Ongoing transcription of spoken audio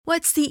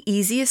What's the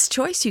easiest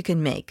choice you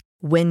can make?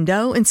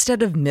 Window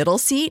instead of middle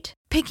seat?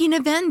 Picking a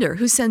vendor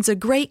who sends a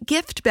great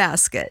gift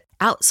basket?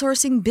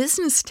 Outsourcing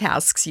business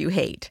tasks you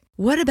hate?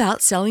 What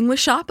about selling with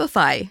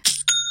Shopify?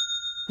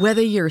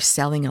 Whether you're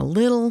selling a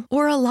little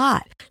or a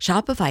lot,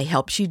 Shopify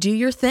helps you do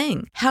your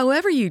thing,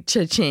 however you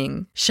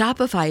cha-ching.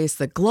 Shopify is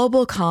the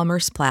global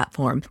commerce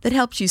platform that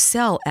helps you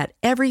sell at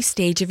every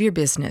stage of your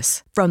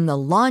business. From the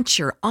launch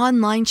your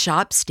online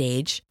shop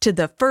stage to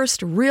the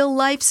first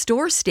real-life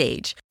store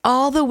stage,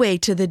 all the way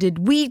to the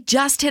did we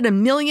just hit a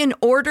million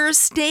orders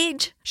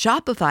stage.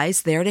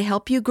 Shopify's there to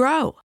help you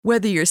grow.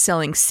 Whether you're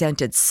selling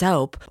scented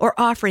soap or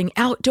offering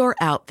outdoor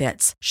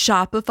outfits,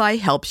 Shopify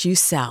helps you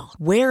sell.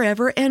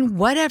 Wherever and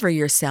whatever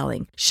you're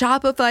selling,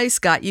 Shopify's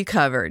got you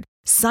covered.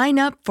 Sign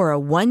up for a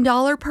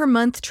 $1 per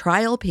month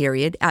trial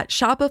period at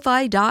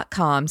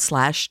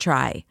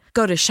shopify.com/try.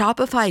 Go to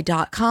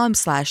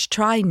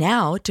shopify.com/try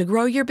now to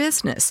grow your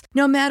business,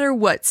 no matter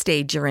what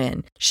stage you're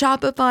in.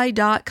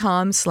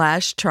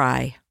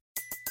 Shopify.com/try.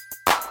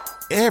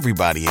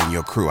 Everybody in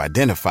your crew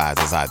identifies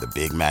as either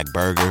Big Mac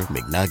Burger,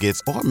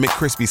 McNuggets, or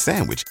McCrispy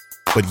Sandwich.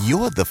 But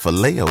you're the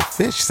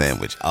Filet-O-Fish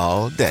Sandwich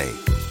all day.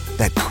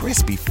 That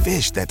crispy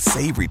fish, that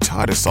savory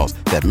tartar sauce,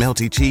 that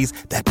melty cheese,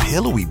 that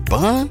pillowy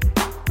bun.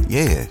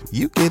 Yeah,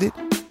 you get it.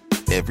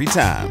 Every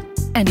time.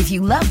 And if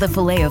you love the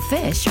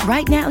Filet-O-Fish,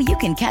 right now you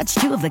can catch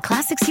two of the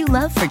classics you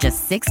love for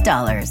just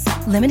 $6.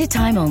 Limited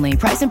time only.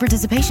 Price and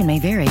participation may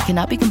vary.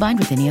 Cannot be combined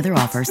with any other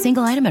offer.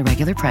 Single item at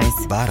regular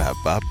price.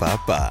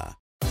 Ba-da-ba-ba-ba.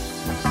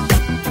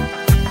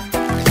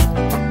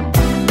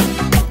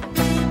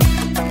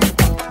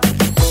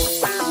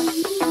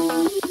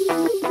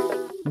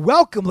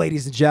 Welcome,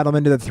 ladies and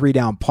gentlemen, to the 3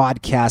 Down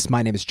Podcast.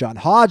 My name is John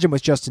Hodge. I'm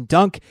with Justin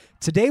Dunk.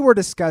 Today we're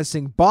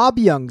discussing Bob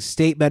Young's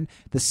statement,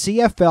 the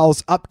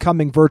CFL's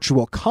upcoming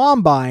virtual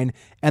combine,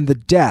 and the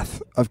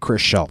death of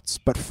Chris Schultz.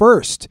 But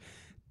first,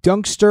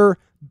 Dunkster,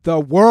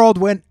 the world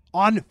went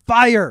on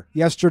fire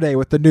yesterday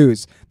with the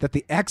news that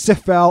the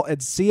XFL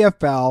and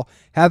CFL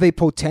have a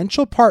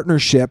potential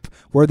partnership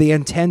where they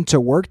intend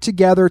to work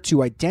together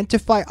to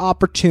identify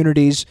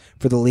opportunities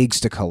for the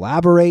leagues to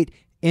collaborate,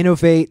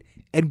 innovate,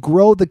 and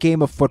grow the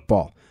game of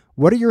football.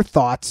 What are your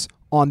thoughts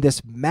on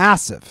this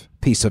massive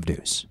piece of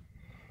news?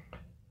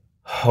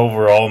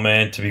 Overall,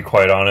 man, to be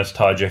quite honest,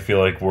 Hodge, I feel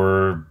like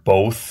we're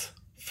both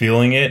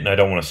feeling it, and I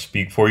don't want to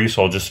speak for you,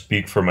 so I'll just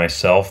speak for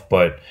myself.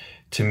 But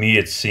to me,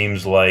 it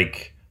seems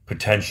like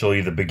potentially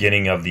the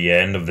beginning of the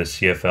end of the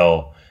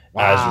CFL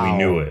as we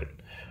knew it.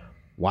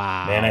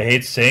 Wow. Man, I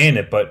hate saying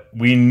it, but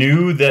we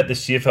knew that the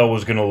CFL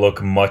was going to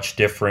look much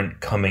different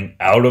coming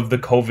out of the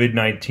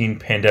COVID-19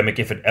 pandemic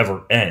if it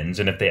ever ends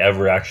and if they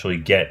ever actually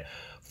get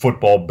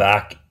football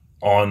back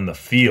on the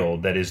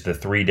field, that is the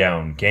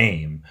 3-down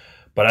game.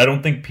 But I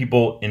don't think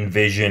people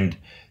envisioned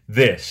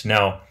this.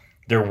 Now,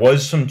 there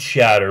was some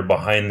chatter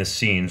behind the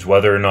scenes,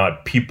 whether or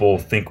not people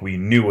think we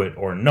knew it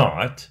or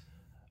not.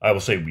 I will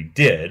say we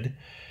did.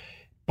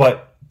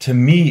 But to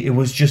me, it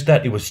was just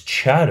that it was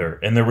chatter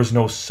and there was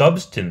no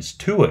substance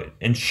to it.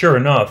 And sure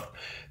enough,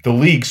 the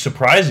league,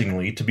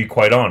 surprisingly, to be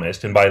quite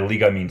honest, and by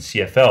league I mean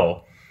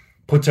CFL,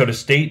 puts out a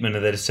statement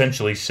that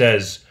essentially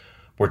says,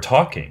 we're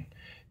talking.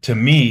 To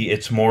me,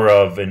 it's more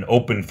of an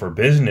open for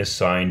business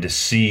sign to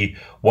see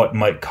what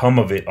might come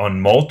of it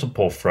on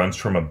multiple fronts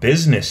from a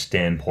business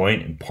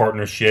standpoint and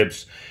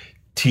partnerships,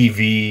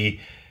 TV,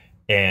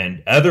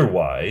 and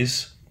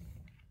otherwise.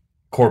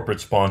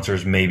 Corporate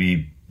sponsors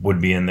maybe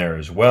would be in there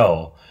as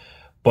well.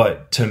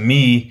 But to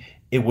me,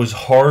 it was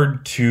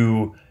hard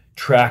to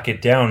track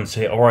it down and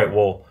say, all right,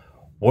 well,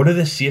 what are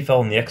the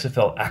CFL and the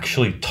XFL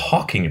actually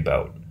talking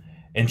about?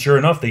 And sure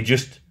enough, they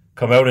just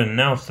come out and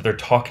announce that they're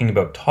talking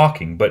about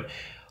talking. But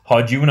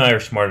Hodge, you and I are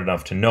smart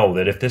enough to know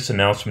that if this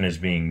announcement is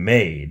being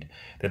made,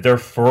 that they're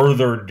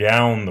further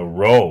down the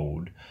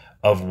road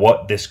of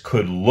what this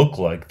could look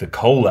like, the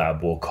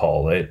collab we'll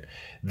call it,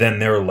 than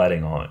they're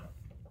letting on.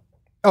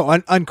 Oh,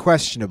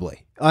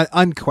 unquestionably.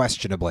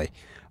 Unquestionably.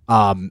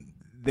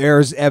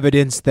 There's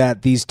evidence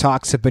that these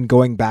talks have been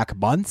going back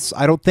months.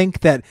 I don't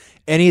think that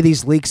any of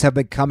these leaks have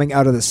been coming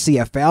out of the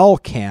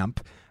CFL camp,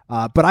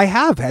 but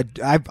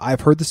I've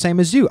heard the same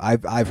as you.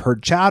 I've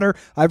heard chatter.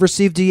 I've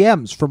received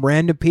DMs from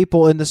random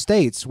people in the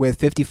States with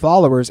 50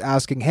 followers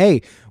asking,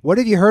 hey, what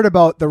have you heard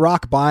about The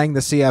Rock buying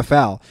the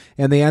CFL?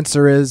 And the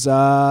answer is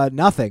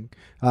nothing,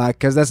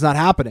 because that's not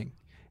happening.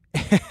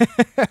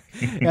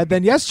 And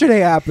then yesterday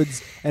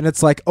happens and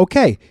it's like,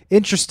 okay,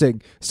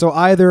 interesting. So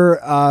either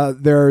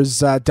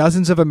there's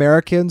dozens of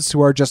Americans who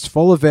are just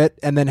full of it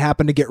and then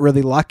happen to get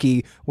really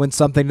lucky when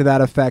something to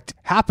that effect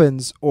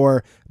happens,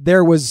 or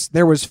there was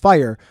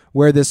fire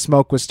where this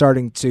smoke was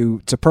starting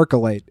to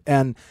percolate.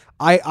 And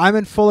I'm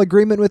in full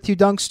agreement with you,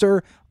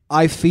 Dunkster.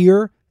 I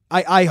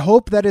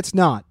hope that it's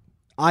not.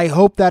 I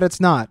hope that it's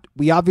not.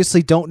 We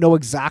obviously don't know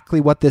exactly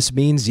what this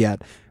means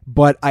yet,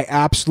 but I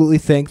absolutely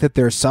think that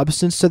there's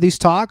substance to these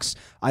talks.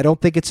 I don't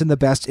think it's in the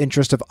best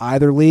interest of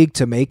either league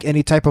to make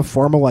any type of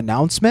formal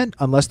announcement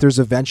unless there's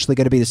eventually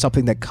going to be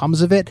something that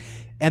comes of it.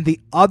 And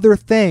the other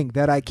thing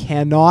that I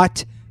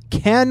cannot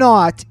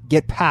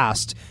get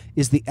past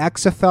is the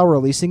XFL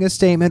releasing a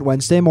statement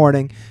Wednesday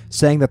morning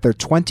saying that their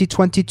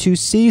 2022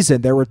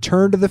 season, their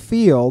return to the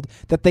field,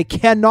 that they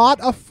cannot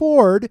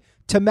afford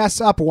to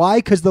mess up. Why?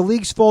 Because the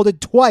league's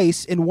folded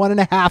twice in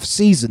 1.5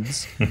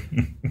 seasons.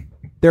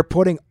 They're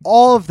putting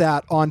all of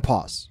that on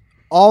pause.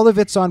 All of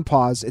it's on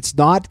pause. It's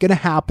not going to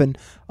happen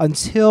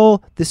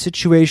until the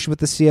situation with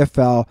the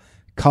CFL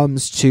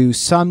comes to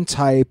some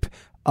type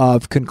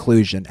of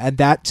conclusion. And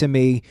that, to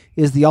me,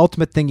 is the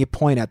ultimate thing you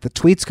point at. The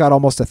tweet's got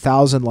almost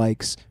 1,000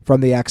 likes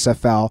from the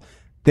XFL.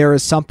 There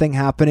is something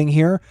happening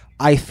here.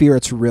 I fear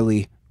it's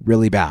really,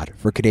 really bad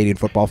for Canadian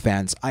football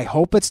fans. I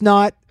hope it's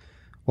not.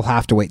 We'll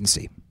have to wait and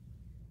see.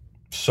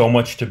 So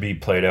much to be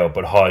played out,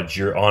 but Hodge,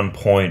 you're on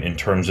point in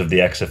terms of the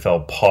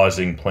XFL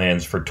pausing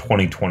plans for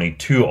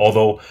 2022,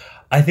 although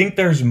I think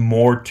there's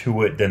more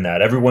to it than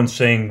that. Everyone's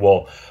saying,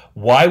 well,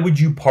 why would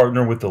you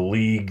partner with a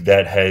league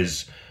that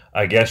has,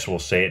 I guess we'll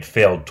say it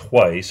failed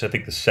twice? I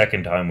think the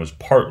second time was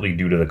partly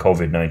due to the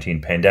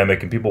COVID-19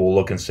 pandemic, and people will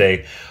look and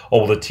say, oh,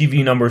 well, the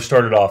TV numbers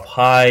started off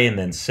high and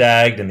then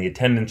sagged and the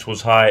attendance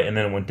was high and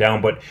then it went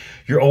down. But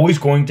you're always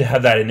going to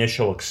have that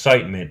initial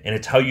excitement, and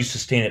it's how you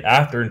sustain it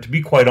after. And to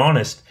be quite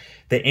honest,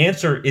 the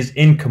answer is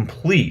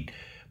incomplete.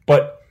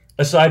 But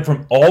aside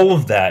from all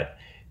of that,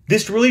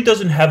 this really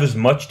doesn't have as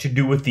much to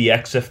do with the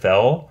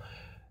XFL.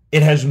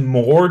 It has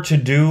more to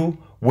do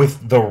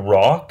with The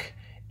Rock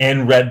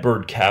and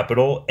Redbird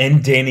Capital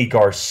and Danny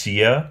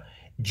Garcia,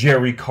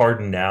 Jerry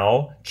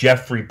Cardinal,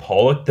 Jeffrey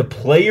Pollock. The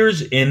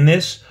players in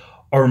this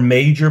are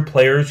major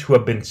players who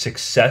have been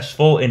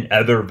successful in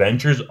other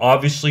ventures.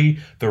 Obviously,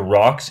 The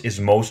Rock's is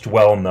most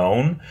well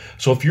known.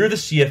 So if you're the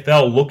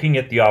CFL looking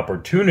at the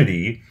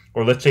opportunity,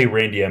 or let's say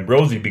Randy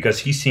Ambrosie, because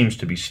he seems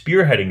to be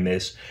spearheading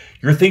this,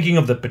 you're thinking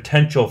of the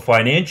potential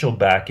financial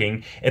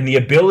backing and the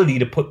ability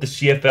to put the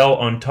CFL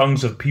on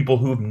tongues of people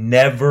who've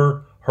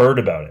never heard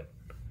about it.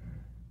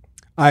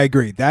 I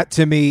agree. That,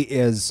 to me,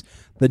 is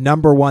the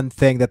number one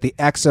thing that the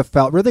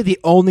XFL, really the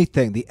only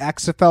thing the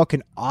XFL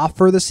can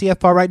offer the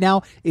CFL right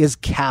now is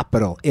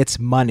capital. It's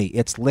money.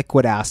 It's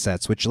liquid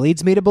assets, which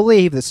leads me to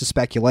believe, this is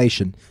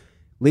speculation,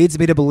 leads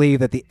me to believe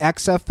that the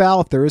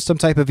XFL, if there is some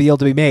type of deal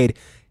to be made,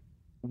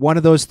 one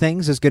of those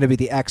things is going to be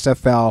the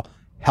XFL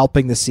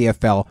helping the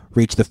CFL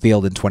reach the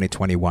field in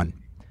 2021.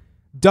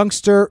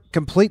 Dunkster,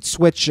 complete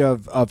switch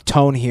of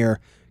tone here.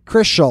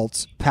 Chris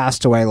Schultz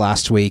passed away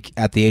last week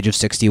at the age of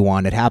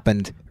 61. It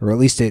happened, or at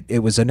least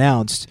it was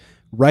announced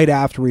right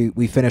after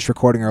we finished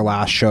recording our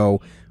last show.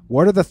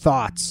 What are the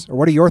thoughts, or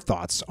what are your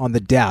thoughts on the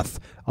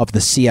death of the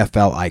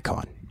CFL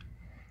icon?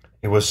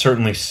 It was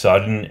certainly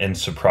sudden and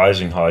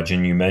surprising, Hodge,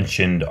 and you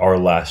mentioned our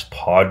last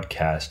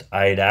podcast.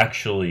 I had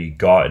actually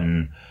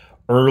gotten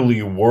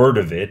early word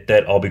of it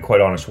that, I'll be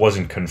quite honest,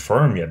 wasn't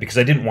confirmed yet because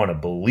I didn't want to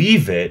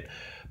believe it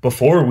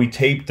before we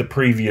taped the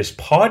previous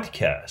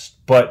podcast.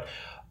 But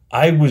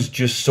I was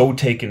just so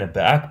taken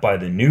aback by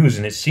the news,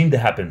 and it seemed to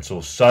happen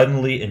so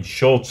suddenly, and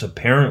Schultz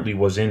apparently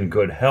was in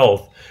good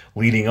health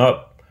leading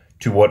up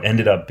to what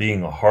ended up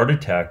being a heart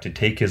attack to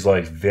take his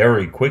life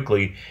very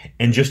quickly,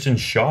 and just in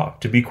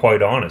shock, to be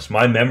quite honest.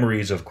 My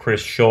memories of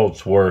Chris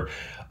Schultz were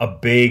a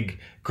big,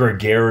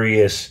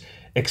 gregarious,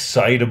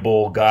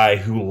 excitable guy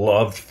who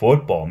loved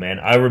football, man.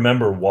 I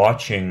remember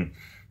watching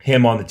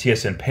him on the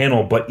TSN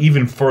panel, but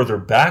even further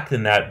back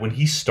than that, when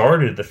he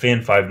started at the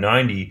Fan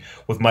 590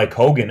 with Mike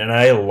Hogan, and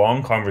I had a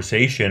long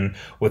conversation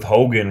with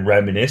Hogan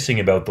reminiscing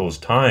about those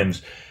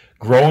times,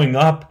 growing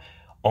up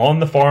on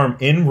the farm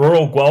in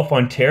rural Guelph,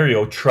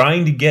 Ontario,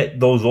 trying to get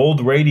those old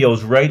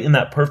radios right in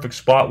that perfect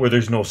spot where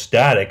there's no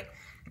static,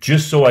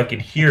 just so I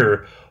could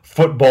hear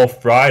Football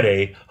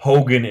Friday,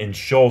 Hogan and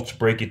Schultz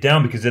break it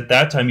down, because at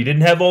that time you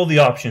didn't have all the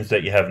options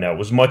that you have now. It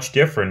was much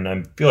different.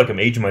 I feel like I'm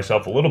aging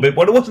myself a little bit,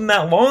 but it wasn't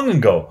that long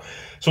ago.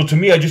 So to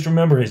me, I just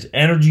remember his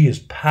energy, his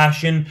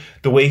passion,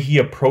 the way he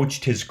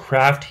approached his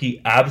craft.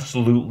 He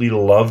absolutely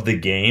loved the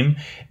game,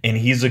 and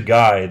he's a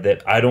guy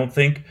that I don't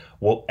think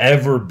will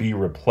ever be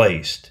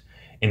replaced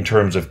in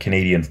terms of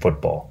Canadian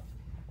football.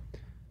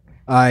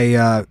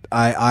 I'm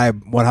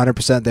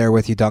 100% there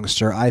with you,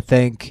 Dunkster. I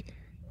think,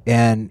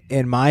 and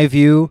in my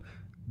view,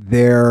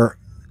 the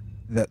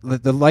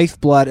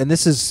lifeblood, and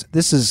this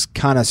is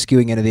kind of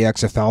skewing into the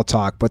XFL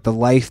talk, but the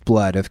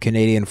lifeblood of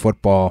Canadian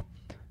football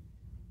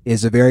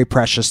is a very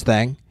precious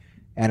thing,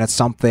 and it's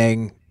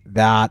something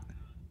that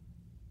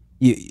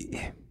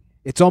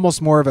it's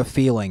almost more of a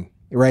feeling,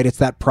 right? It's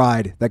that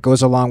pride that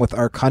goes along with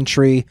our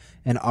country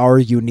and our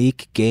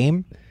unique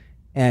game,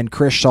 and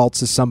Chris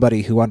Schultz is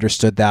somebody who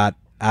understood that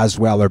as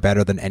well or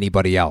better than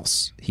anybody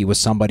else. He was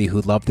somebody who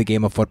loved the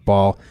game of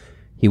football.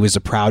 He was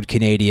a proud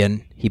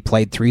Canadian. He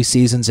played 3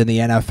 seasons in the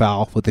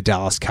NFL with the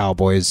Dallas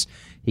Cowboys.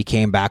 He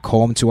came back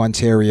home to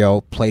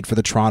Ontario, played for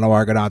the Toronto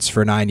Argonauts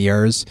for 9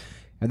 years,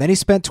 and then he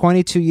spent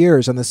 22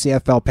 years on the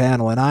CFL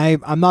panel. And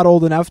I'm not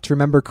old enough to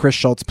remember Chris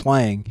Schultz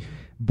playing,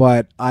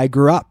 but I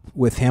grew up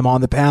with him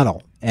on the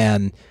panel.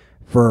 And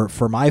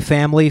for my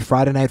family,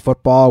 Friday Night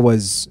Football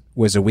was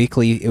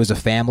a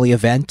family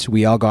event.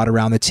 We all got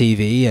around the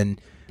TV,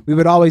 and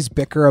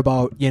bicker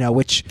about,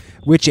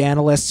 which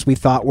analysts we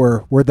thought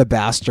were the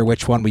best or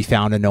which one we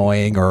found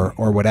annoying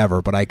or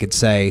whatever. But I could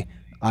say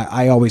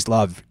I always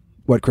loved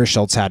what Chris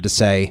Schultz had to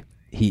say.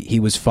 He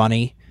was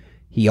funny.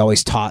 He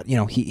always taught,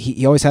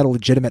 he always had a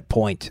legitimate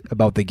point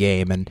about the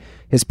game, and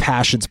his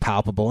passion's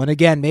palpable. And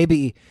again,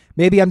 maybe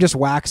I'm just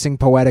waxing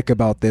poetic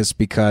about this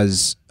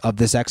because of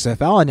this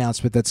XFL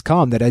announcement that's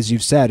come that, as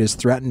you've said, is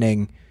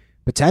threatening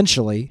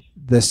potentially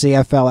the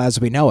CFL as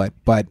we know it.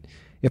 But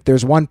if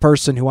there's one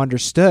person who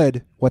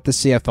understood what the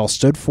CFL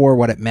stood for,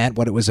 what it meant,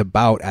 what it was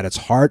about at its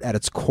heart, at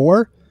its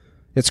core,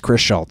 it's Chris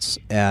Schultz.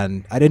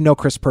 And I didn't know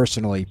Chris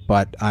personally,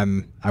 but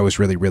I was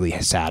really, really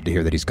sad to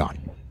hear that he's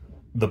gone.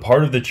 The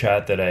part of the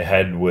chat that I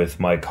had with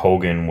Mike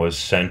Hogan was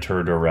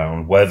centered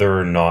around whether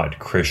or not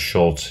Chris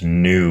Schultz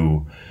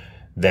knew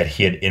that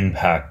he had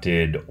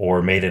impacted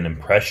or made an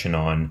impression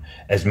on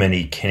as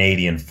many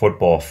Canadian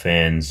football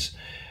fans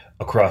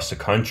across the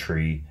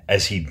country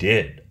as he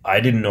did.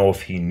 I didn't know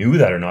if he knew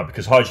that or not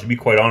because, Hodge, to be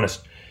quite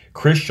honest,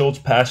 Chris Schultz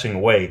passing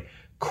away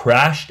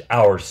crashed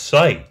our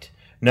site.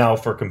 Now,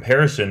 for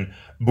comparison,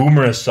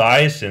 Boomer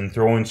Esiason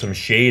throwing some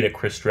shade at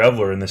Chris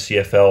Streveler in the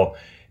CFL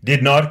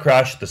did not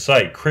crash the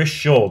site. Chris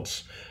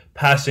Schultz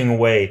passing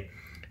away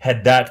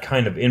had that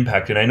kind of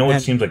impact, and I know it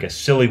seems like a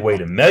silly way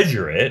to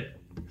measure it.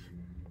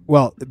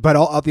 Well, but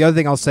the other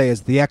thing I'll say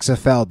is the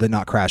XFL did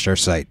not crash our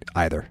site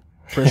either.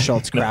 Chris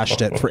Schultz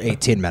crashed it for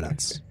 18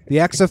 minutes. The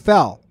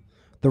XFL,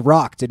 The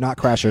Rock, did not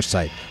crash our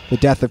site. The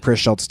death of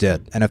Chris Schultz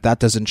did. And if that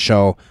doesn't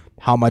show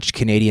how much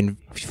Canadian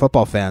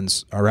football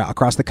fans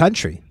across the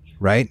country,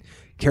 right,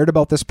 cared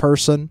about this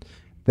person,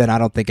 then I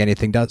don't think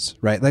anything does,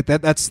 right? Like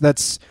that's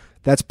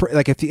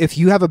like if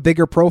you have a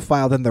bigger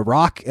profile than The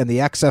Rock and the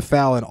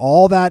XFL and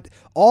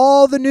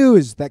all the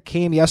news that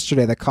came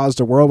yesterday that caused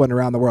a whirlwind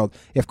around the world,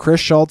 if Chris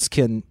Schultz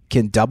can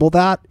double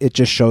that, it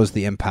just shows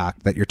the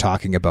impact that you're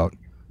talking about.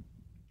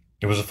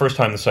 It was the first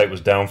time the site was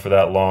down for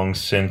that long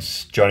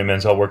since Johnny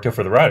Manziel worked there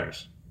for the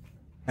Riders.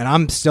 And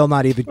I'm still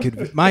not even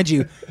convinced. Mind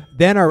you,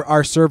 then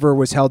our server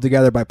was held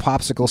together by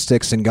popsicle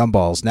sticks and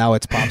gumballs. Now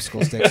it's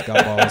popsicle sticks,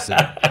 gumballs,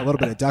 and a little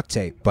bit of duct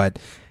tape. But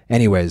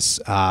anyways,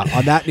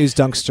 on that news,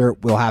 Dunkster,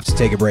 we'll have to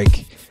take a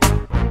break.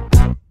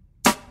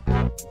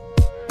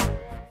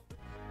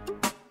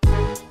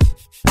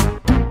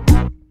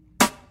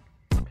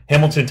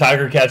 Hamilton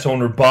Tiger Cats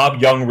owner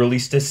Bob Young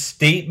released a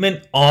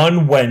statement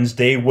on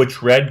Wednesday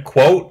which read,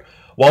 quote,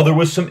 "While there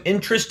was some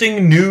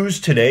interesting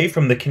news today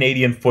from the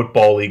Canadian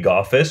Football League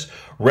office,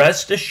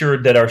 rest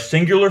assured that our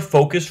singular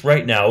focus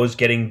right now is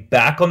getting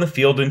back on the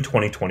field in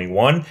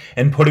 2021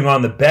 and putting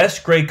on the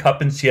best Grey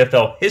Cup in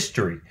CFL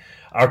history.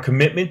 Our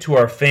commitment to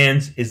our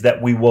fans is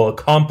that we will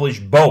accomplish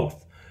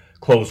both."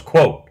 Close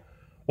quote.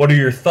 What are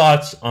your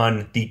thoughts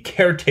on the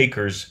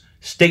caretaker's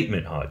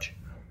statement, Hodge?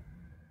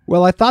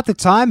 Well, I thought the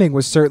timing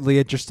was certainly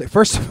interesting.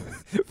 First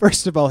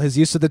of all, his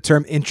use of the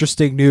term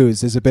interesting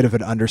news is a bit of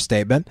an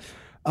understatement.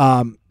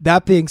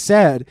 That being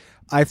said,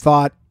 I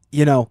thought,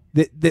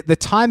 the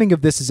timing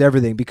of this is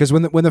everything, because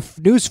when the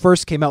news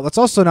first came out, let's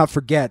also not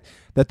forget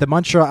that the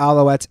Montreal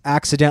Alouettes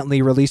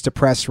accidentally released a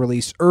press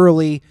release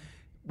early,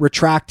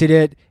 retracted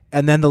it,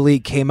 and then the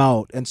league came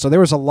out. And so there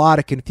was a lot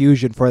of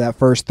confusion for that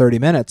first 30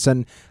 minutes.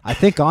 And I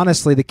think,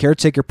 honestly, the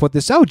caretaker put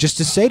this out just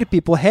to say to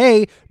people,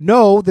 hey,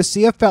 no, the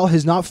CFL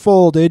has not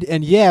folded.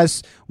 And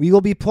yes, we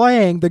will be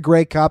playing the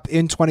Grey Cup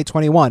in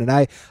 2021. And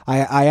I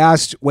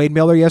asked Wade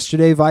Miller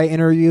yesterday via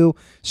interview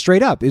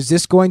straight up, is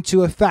this news going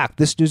to affect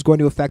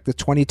the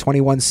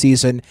 2021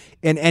 season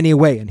in any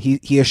way? And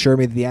he assured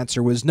me that the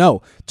answer was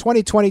no.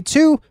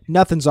 2022,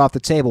 nothing's off the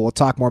table. We'll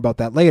talk more about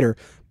that later.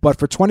 But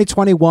for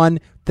 2021,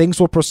 things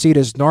will proceed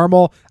as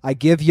normal. I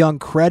give Young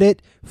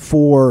credit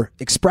for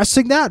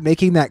expressing that,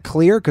 making that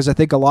clear, because I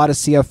think a lot of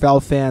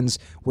CFL fans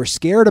were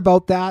scared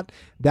about that.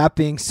 That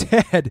being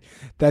said,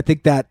 I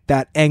think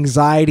that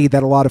anxiety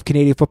that a lot of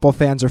Canadian football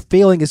fans are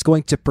feeling is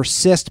going to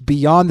persist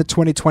beyond the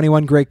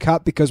 2021 Grey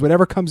Cup, because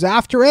whatever comes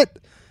after it,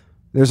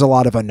 there's a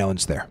lot of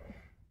unknowns there.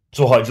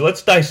 So, Hodge,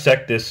 let's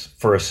dissect this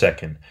for a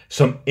second.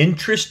 Some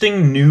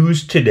interesting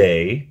news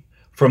today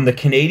from the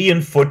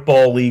Canadian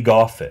Football League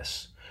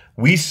office.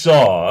 We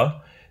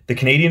saw the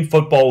Canadian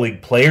Football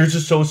League Players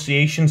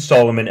Association,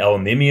 Solomon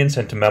Elimimian,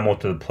 sent a memo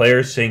to the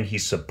players saying he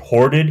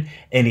supported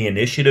any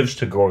initiatives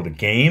to grow the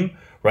game,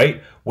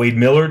 right? Wade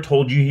Miller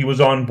told you he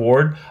was on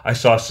board. I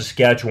saw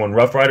Saskatchewan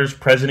Roughriders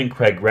President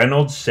Craig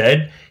Reynolds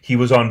said he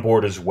was on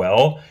board as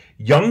well.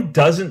 Young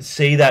doesn't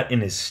say that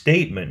in his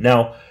statement.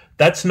 Now,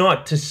 that's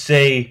not to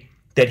say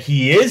that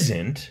he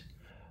isn't,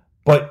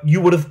 but you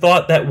would have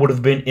thought that would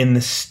have been in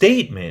the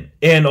statement.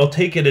 And I'll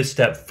take it a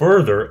step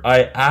further.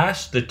 I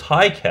asked the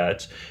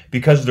Ticats,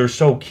 because they're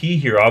so key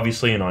here,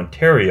 obviously in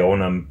Ontario,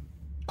 and I'm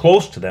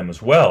close to them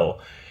as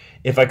well,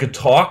 if I could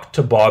talk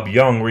to Bob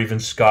Young or even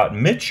Scott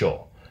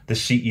Mitchell, the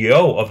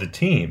CEO of the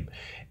team.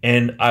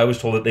 And I was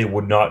told that they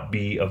would not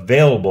be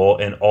available,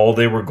 and all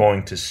they were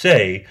going to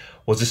say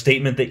was a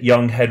statement that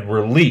Young had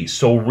released.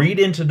 So read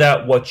into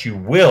that what you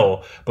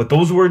will, but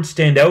those words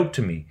stand out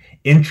to me.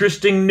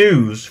 Interesting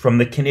news from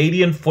the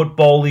Canadian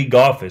Football League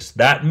office.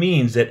 That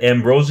means that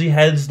Ambrosie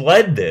has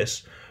led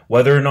this.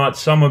 Whether or not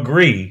some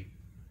agree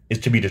is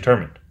to be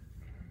determined.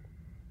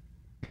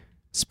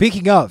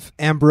 Speaking of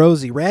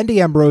Ambrosie, Randy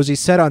Ambrosie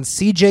said on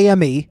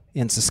CJME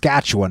in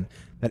Saskatchewan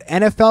that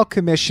NFL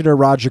Commissioner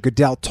Roger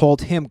Goodell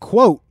told him,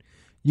 quote,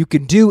 "You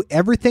can do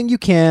everything you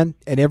can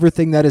and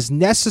everything that is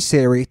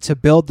necessary to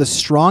build the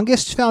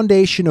strongest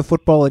foundation of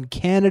football in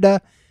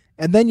Canada,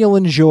 and then you'll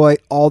enjoy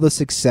all the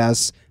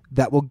success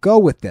that will go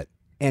with it."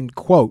 End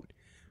quote.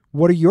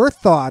 What are your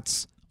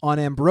thoughts on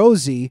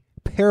Ambrosie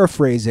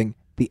paraphrasing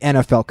the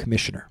NFL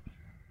Commissioner?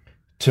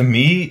 To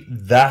me,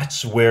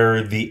 that's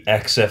where the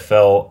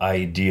XFL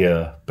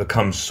idea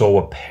becomes so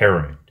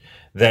apparent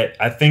that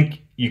I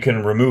think you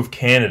can remove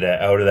Canada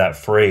out of that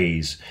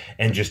phrase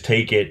and just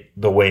take it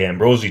the way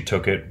Ambrosie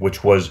took it,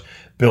 which was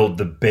build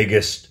the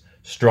biggest,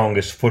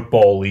 strongest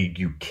football league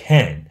you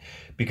can.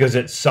 Because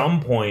at some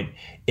point,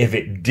 if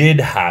it did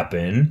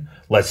happen,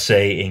 let's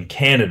say in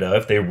Canada,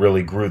 if they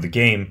really grew the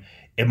game,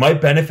 it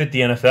might benefit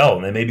the NFL.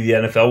 And then maybe the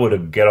NFL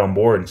would get on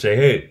board and say,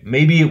 hey,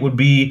 maybe it would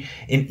be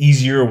an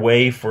easier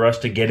way for us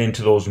to get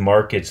into those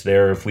markets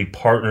there if we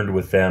partnered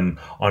with them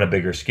on a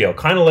bigger scale.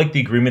 Kind of like the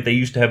agreement they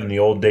used to have in the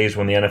old days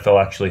when the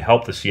NFL actually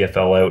helped the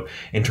CFL out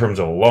in terms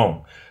of a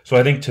loan. So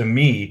I think to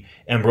me,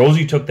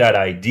 Ambrosie took that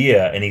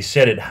idea and he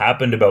said it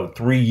happened about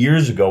 3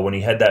 years ago when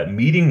he had that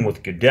meeting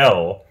with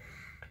Goodell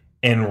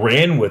and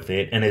ran with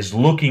it and is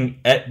looking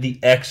at the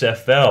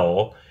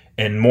XFL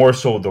and more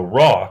so The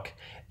Rock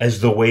as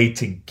the way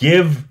to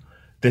give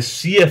the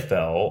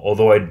CFL,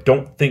 although I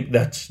don't think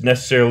that's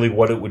necessarily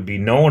what it would be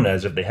known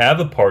as if they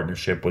have a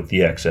partnership with the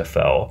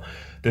XFL,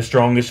 the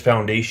strongest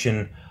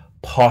foundation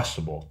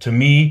possible. To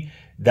me,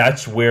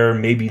 that's where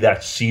maybe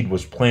that seed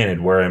was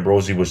planted, where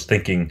Ambrosie was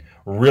thinking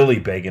really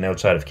big and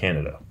outside of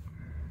Canada.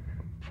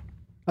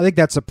 I think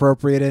that's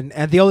appropriate.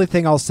 And the only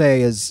thing I'll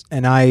say is,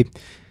 and I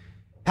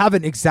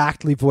haven't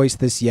exactly voiced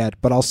this yet,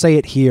 but I'll say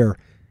it here,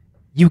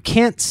 you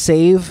can't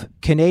save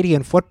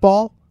Canadian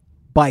football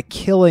by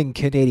killing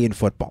Canadian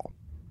football.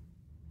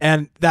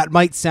 And that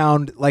might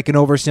sound like an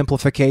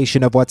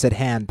oversimplification of what's at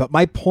hand, but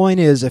my point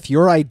is, if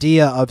your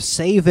idea of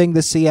saving the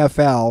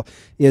CFL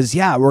is,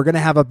 yeah, we're going to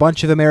have a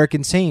bunch of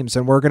American teams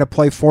and we're going to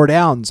play 4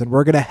 downs and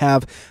we're going to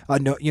have a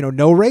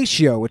no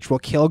ratio, which will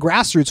kill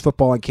grassroots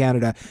football in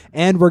Canada,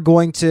 and we're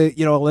going to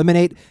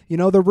eliminate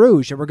the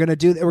Rouge, and we're going to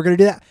do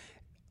that.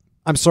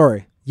 I'm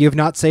sorry, you've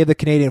not saved the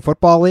Canadian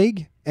Football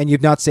League, and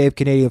you've not saved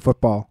Canadian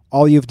football.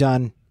 All you've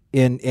done,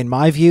 in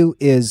my view,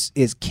 is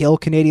kill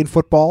Canadian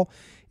football.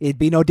 It'd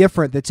be no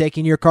different than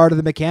taking your car to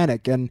the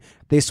mechanic and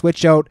they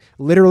switch out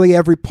literally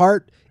every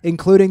part,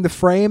 including the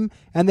frame,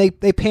 and they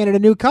paint it a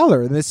new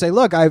color. And they say,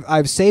 look,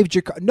 I've saved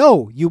your car.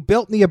 No, you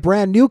built me a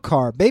brand new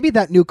car. Maybe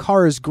that new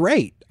car is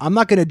great. I'm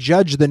not going to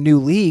judge the new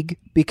league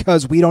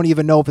because we don't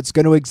even know if it's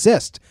going to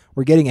exist.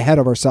 We're getting ahead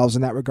of ourselves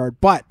in that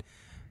regard. But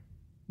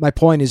my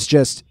point is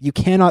just, you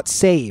cannot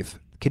save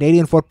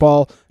Canadian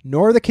football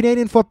nor the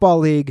Canadian Football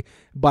League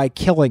by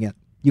killing it.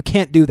 You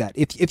can't do that.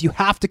 If you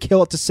have to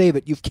kill it to save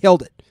it, you've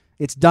killed it.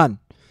 It's done.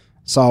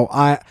 So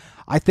I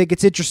think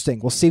it's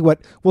interesting. We'll see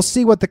what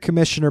the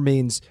commissioner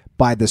means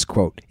by this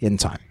quote in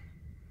time.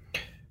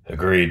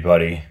 Agreed,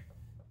 buddy.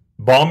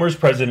 Bombers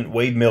president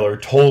Wade Miller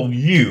told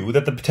you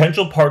that the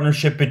potential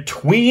partnership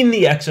between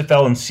the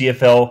XFL and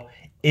CFL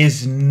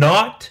is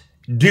not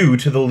due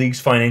to the league's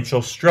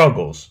financial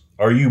struggles.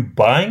 Are you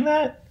buying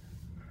that?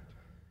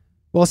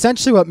 Well,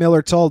 essentially what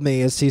Miller told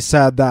me is he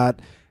said that,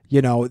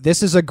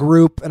 this is a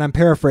group, and I'm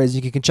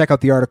paraphrasing, you can check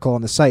out the article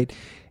on the site.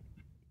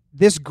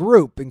 This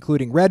group,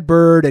 including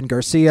Redbird and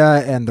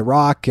Garcia and The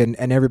Rock and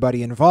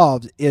everybody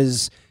involved,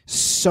 is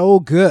so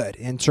good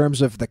in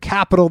terms of the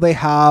capital they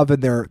have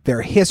and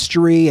their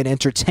history and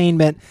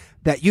entertainment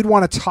that you'd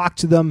want to talk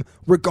to them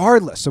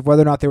regardless of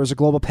whether or not there was a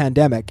global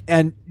pandemic.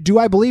 And do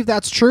I believe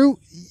that's true?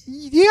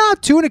 Yeah,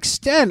 to an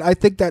extent. I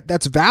think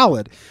that's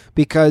valid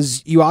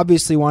because you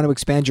obviously want to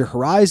expand your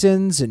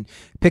horizons and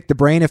pick the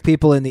brain of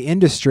people in the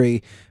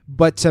industry.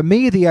 But to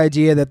me, the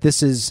idea that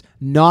this is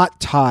not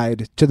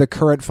tied to the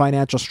current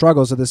financial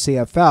struggles of the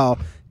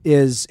CFL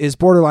is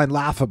borderline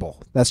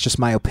laughable. That's just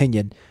my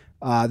opinion.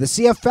 The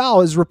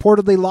CFL has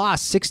reportedly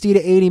lost $60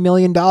 to $80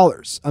 million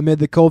amid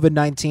the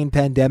COVID-19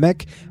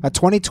 pandemic. A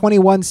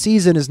 2021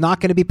 season is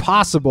not going to be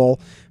possible,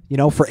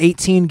 for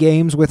 18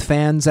 games with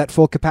fans at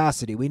full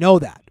capacity. We know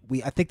that.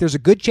 I think there's a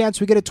good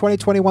chance we get a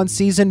 2021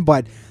 season,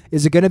 but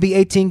is it going to be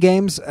 18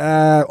 games?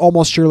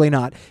 Almost surely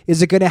not.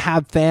 Is it going to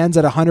have fans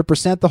at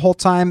 100% the whole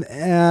time?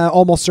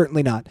 Almost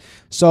certainly not.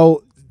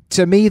 So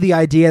to me, the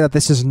idea that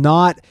this is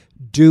not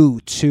due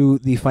to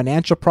the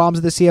financial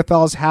problems that the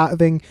CFL is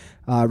having,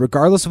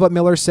 regardless of what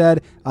Miller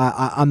said,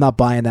 I'm not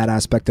buying that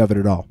aspect of it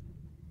at all.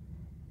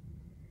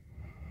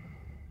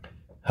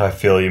 I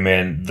feel you,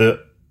 man.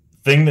 The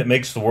thing that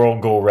makes the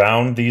world go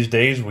round these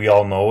days, we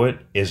all know it,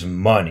 is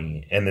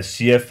money. And the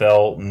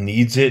CFL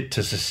needs it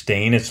to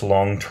sustain its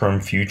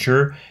long-term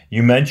future.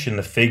 You mentioned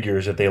the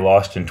figures that they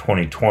lost in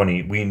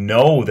 2020. We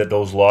know that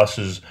those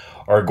losses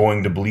are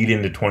going to bleed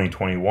into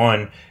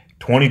 2021.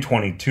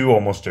 2022,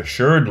 almost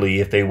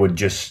assuredly, if they would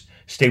just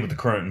stay with the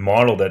current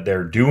model that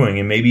they're doing,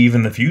 and maybe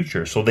even the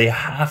future. So they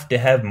have to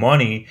have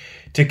money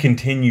to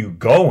continue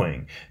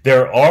going.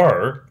 There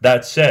are,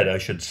 that said, I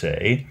should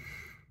say,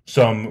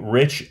 some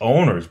rich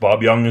owners.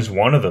 Bob Young is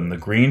one of them, the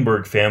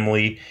Greenberg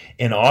family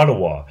in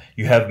Ottawa.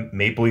 You have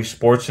Maple Leaf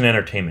Sports and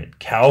Entertainment,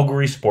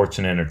 Calgary Sports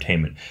and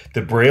Entertainment.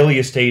 The Braley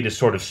estate is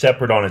sort of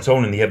separate on its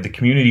own, and they have the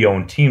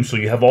community-owned team. So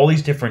you have all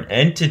these different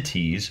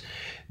entities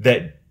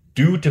that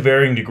do to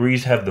varying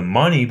degrees have the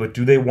money, but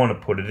do they want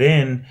to put it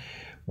in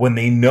when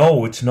they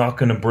know it's not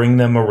going to bring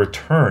them a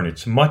return?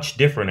 It's much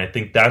different. I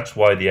think that's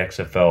why the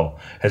XFL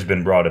has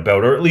been brought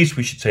about, or at least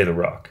we should say the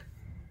Rock.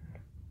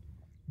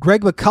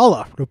 Greg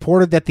McCullough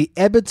reported that the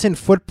Edmonton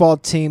football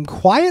team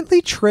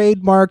quietly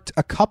trademarked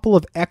a couple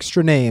of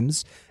extra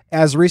names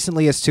as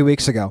recently as 2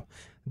 weeks ago.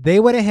 They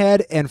went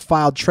ahead and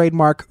filed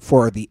trademark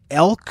for the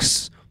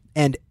Elks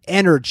and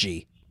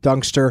Energy.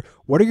 Dunkster,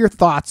 what are your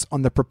thoughts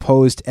on the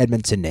proposed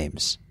Edmonton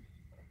names?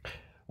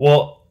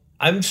 Well,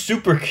 I'm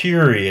super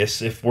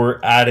curious if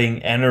we're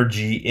adding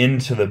energy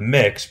into the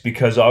mix,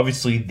 because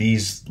obviously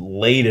these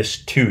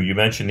latest two, you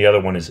mentioned the other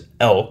one is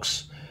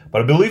Elks,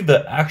 but I believe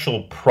the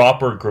actual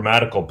proper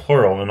grammatical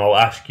plural, and I'll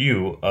ask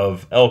you,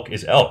 of elk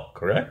is elk,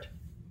 correct?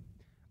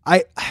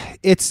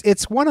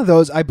 It's one of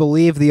those, I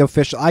believe the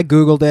official, I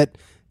Googled it.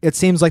 It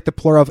seems like the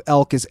plural of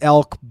elk is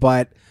elk,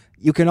 but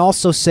you can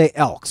also say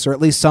elks, or at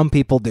least some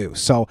people do.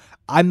 So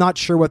I'm not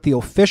sure what the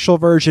official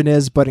version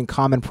is, but in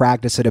common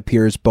practice, it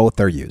appears both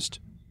are used.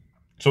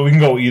 So we can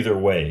go either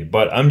way,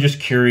 but I'm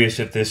just curious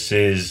if this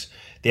is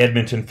the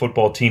Edmonton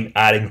football team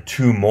adding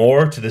two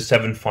more to the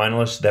 7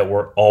 finalists that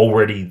were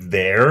already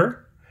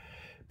there,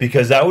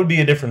 because that would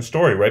be a different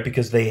story, right?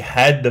 Because they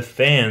had the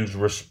fans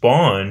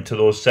respond to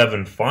those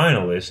 7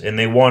 finalists, and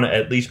they want to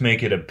at least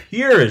make it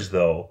appear as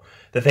though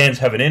the fans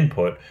have an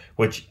input,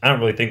 which I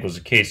don't really think was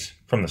the case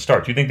from the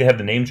start. Do you think they have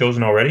the name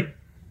chosen already?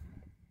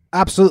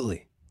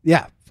 Absolutely.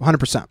 Yeah,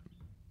 100%.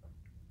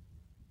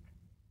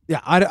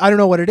 Yeah, I don't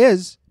know what it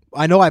is.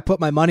 I know I put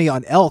my money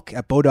on elk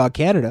at Bodog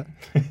Canada.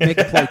 Make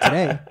a play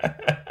today.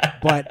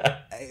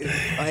 But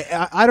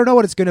I don't know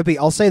what it's going to be.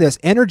 I'll say this.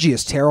 Energy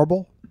is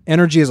terrible.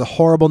 Energy is a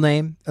horrible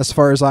name as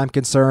far as I'm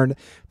concerned.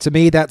 To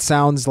me, that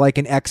sounds like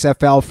an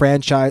XFL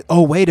franchise.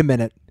 Oh, wait a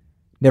minute.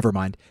 Never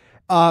mind.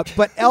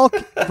 But elk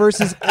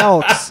versus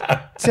elks.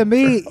 To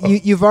me,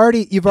 you've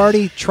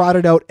already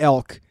trotted out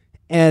elk.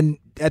 And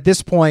at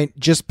this point,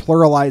 just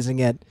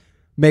pluralizing it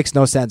makes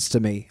no sense to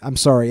me. I'm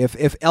sorry.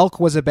 If elk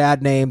was a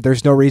bad name,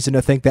 there's no reason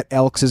to think that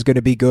elks is going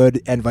to be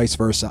good and vice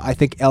versa. I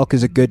think elk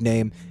is a good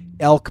name.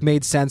 Elk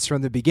made sense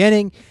from the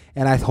beginning,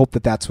 and I hope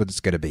that that's what it's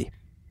going to be.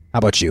 How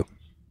about you?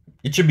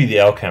 It should be the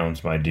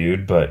Elkhounds, my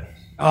dude, but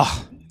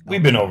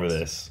we've been over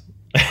this.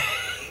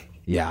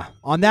 Yeah.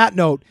 On that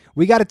note,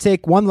 we got to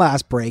take one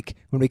last break.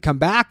 When we come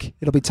back,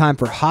 it'll be time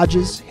for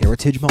Hodges'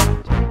 Heritage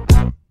Moment.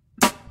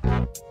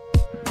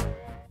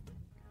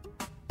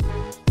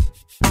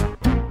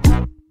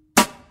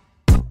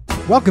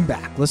 Welcome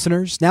back,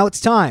 listeners. Now it's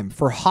time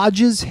for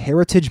Hodges'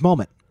 Heritage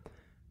Moment.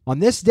 On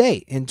this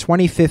day in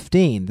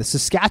 2015, the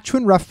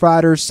Saskatchewan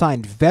Roughriders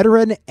signed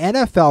veteran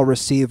NFL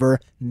receiver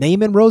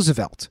Naaman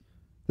Roosevelt.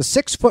 The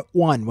 6'1",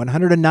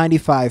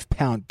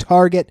 195-pound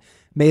target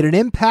made an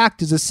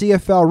impact as a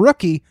CFL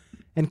rookie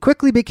and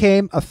quickly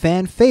became a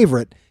fan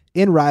favorite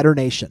in Rider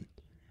Nation.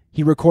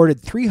 He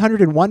recorded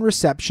 301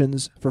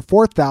 receptions for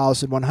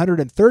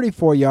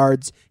 4,134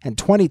 yards and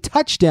 20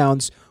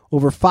 touchdowns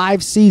over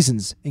 5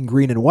 seasons in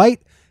green and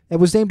white, and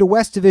was named a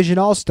West Division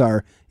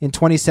All-Star in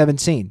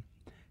 2017.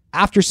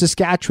 After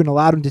Saskatchewan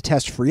allowed him to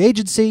test free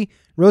agency,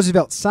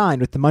 Roosevelt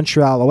signed with the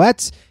Montreal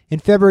Alouettes in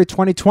February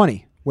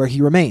 2020, where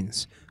he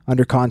remains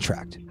under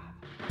contract.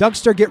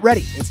 Dunkster, get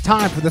ready. It's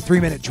time for the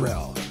 3-minute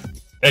drill.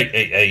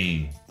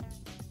 Hey.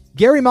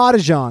 Gary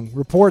Modajong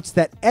reports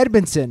that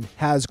Edmonton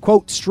has,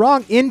 quote,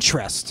 strong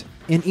interest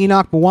in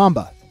Enoch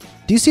Mwamba.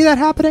 Do you see that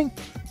happening?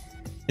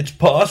 It's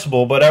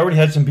possible, but I already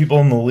had some people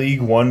in the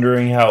league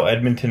wondering how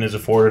Edmonton has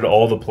afforded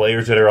all the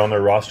players that are on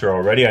their roster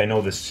already. I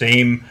know the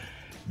same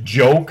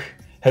joke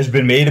has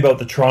been made about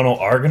the Toronto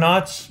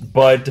Argonauts,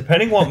 but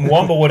depending what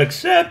Mwamba would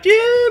accept,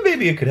 yeah,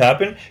 maybe it could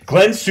happen.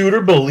 Glenn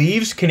Suter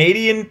believes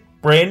Canadian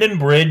Brandon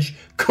Bridge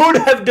could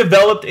have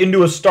developed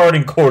into a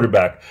starting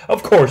quarterback.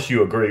 Of course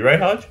you agree, right,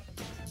 Hodge?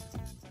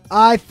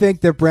 I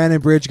think that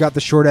Brandon Bridge got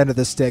the short end of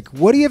the stick.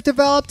 Would he have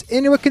developed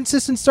into a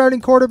consistent starting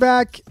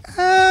quarterback?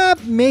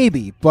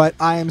 Maybe, but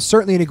I am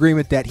certainly in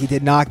agreement that he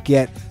did not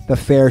get the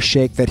fair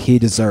shake that he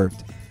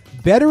deserved.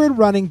 Veteran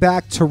running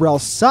back Terrell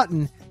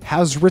Sutton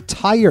has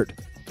retired.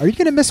 Are you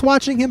going to miss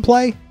watching him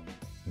play?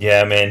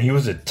 Yeah, man, he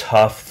was a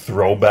tough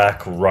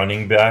throwback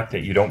running back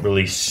that you don't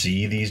really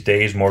see these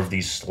days. More of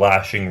these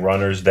slashing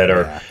runners that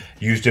are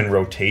used in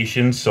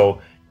rotation,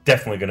 so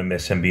definitely going to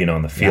miss him being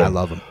on the field. Yeah, I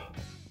love him.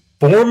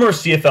 Former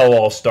CFL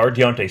All-Star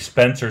Deontay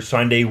Spencer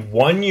signed a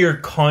 1-year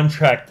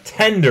contract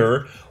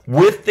tender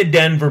with the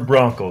Denver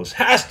Broncos.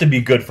 Has to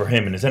be good for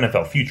him in his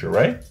NFL future,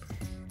 right?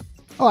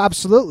 Oh,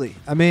 absolutely.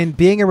 I mean,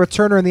 being a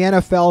returner in the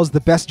NFL is the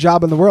best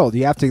job in the world.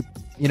 You have to,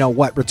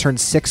 return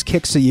 6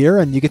 kicks a year,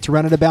 and you get to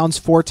run out of bounds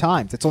 4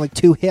 times. It's only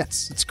 2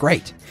 hits. It's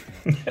great.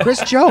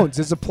 Chris Jones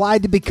has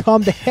applied to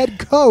become the head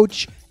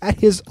coach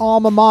at his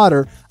alma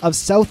mater of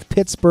South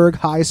Pittsburgh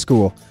High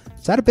School.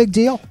 Is that a big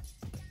deal?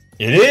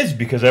 It is,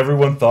 because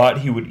everyone thought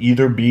he would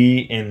either be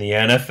in the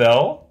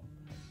NFL,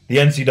 the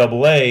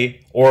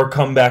NCAA, or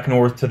come back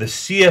north to the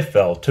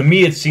CFL. To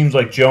me, it seems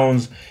like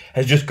Jones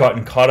has just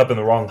gotten caught up in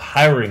the wrong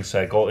hiring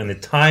cycle, and the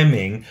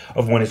timing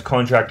of when his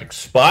contract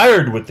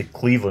expired with the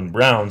Cleveland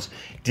Browns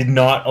did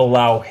not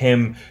allow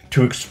him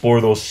to explore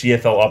those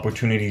CFL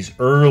opportunities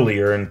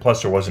earlier, and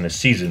plus there wasn't a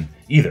season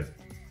either.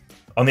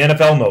 On the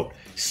NFL note,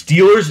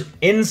 Steelers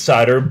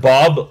insider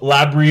Bob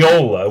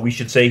Labriola, we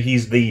should say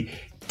he's the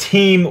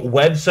team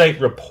website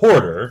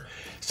reporter,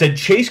 said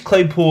Chase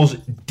Claypool's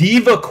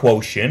diva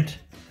quotient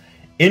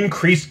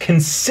increased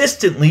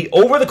consistently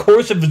over the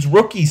course of his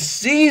rookie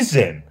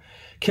season.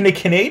 Can a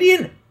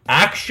Canadian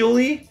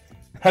actually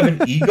have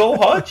an ego,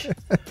 Hutch?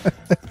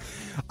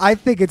 I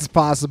think it's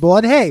possible.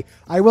 And hey,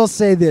 I will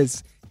say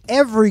this.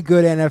 Every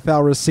good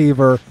NFL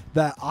receiver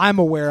that I'm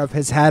aware of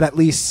has had at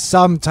least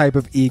some type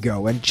of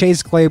ego. And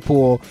Chase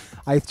Claypool,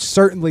 I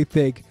certainly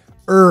think,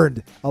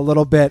 earned a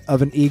little bit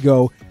of an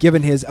ego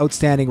given his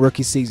outstanding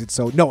rookie season.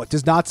 So no, it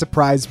does not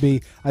surprise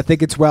me. I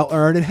think it's well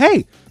earned. And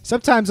hey,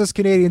 sometimes us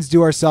Canadians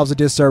do ourselves a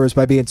disservice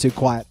by being too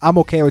quiet. I'm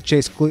okay with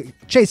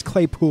Chase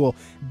Claypool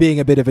being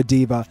a bit of a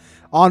diva.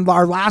 On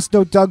our last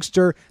note,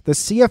 Dougster, the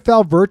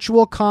CFL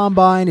Virtual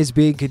Combine is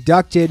being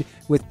conducted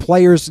with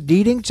players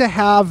needing to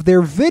have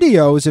their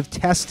videos of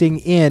testing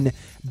in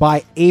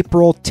by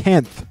April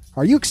 10th.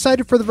 Are you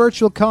excited for the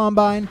Virtual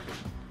Combine?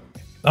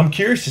 I'm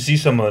curious to see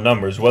some of the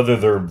numbers. Whether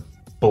they're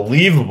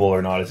believable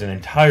or not is an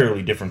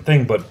entirely different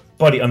thing. But,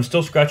 buddy, I'm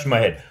still scratching my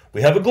head.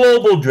 We have a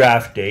global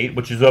draft date,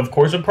 which is, of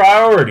course, a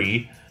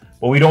priority,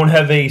 but we don't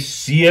have a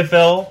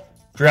CFL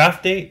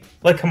draft date?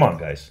 Like, come on,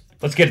 guys.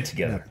 Let's get it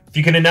together. If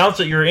you can announce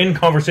that you're in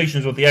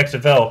conversations with the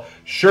XFL,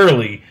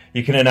 surely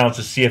you can announce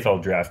a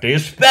CFL draft day,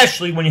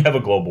 especially when you have a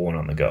global one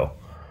on the go.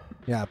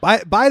 Yeah.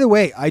 By the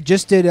way, I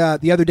just did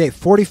the other day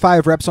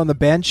 45 reps on the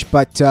bench,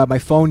 but my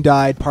phone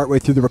died partway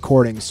through the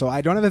recording, so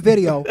I don't have a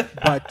video,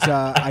 but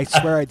I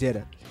swear I did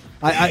it.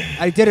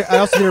 I did it. I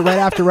also did it right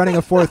after running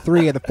a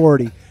 4.3 at the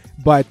 40,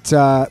 but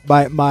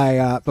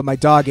my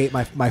dog ate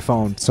my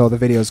phone, so the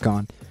video's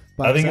gone.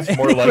 But, I think it's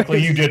more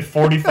likely you did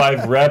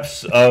 45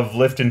 reps of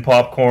lifting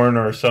popcorn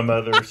or some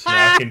other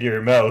snack into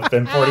your mouth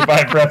than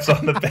 45 reps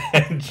on the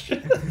bench.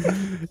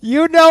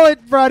 You know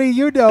it, buddy.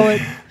 You know it.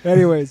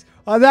 Anyways,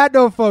 on that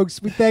note,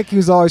 folks, we thank you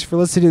as always for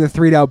listening to the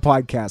 3 Down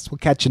Podcast. We'll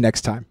catch you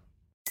next time.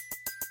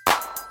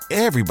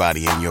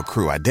 Everybody in your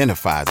crew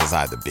identifies as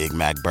either Big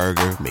Mac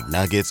Burger,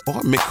 McNuggets,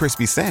 or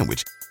McCrispy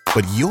Sandwich,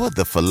 but you're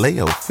the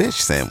Filet-O-Fish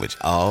Sandwich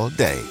all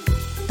day.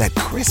 That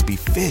crispy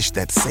fish,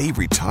 that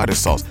savory tartar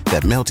sauce,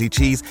 that melty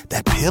cheese,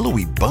 that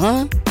pillowy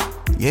bun.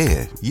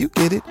 Yeah, you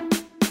get it.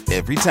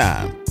 Every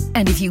time.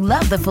 And if you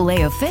love the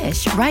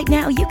Filet-O-Fish, right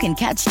now you can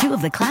catch 2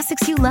 of the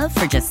classics you love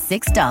for just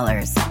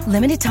 $6.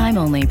 Limited time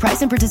only.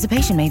 Price and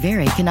participation may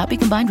vary. Cannot be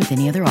combined with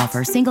any other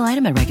offer. Single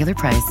item at regular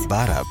price.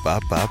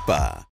 Ba-da-ba-ba-ba.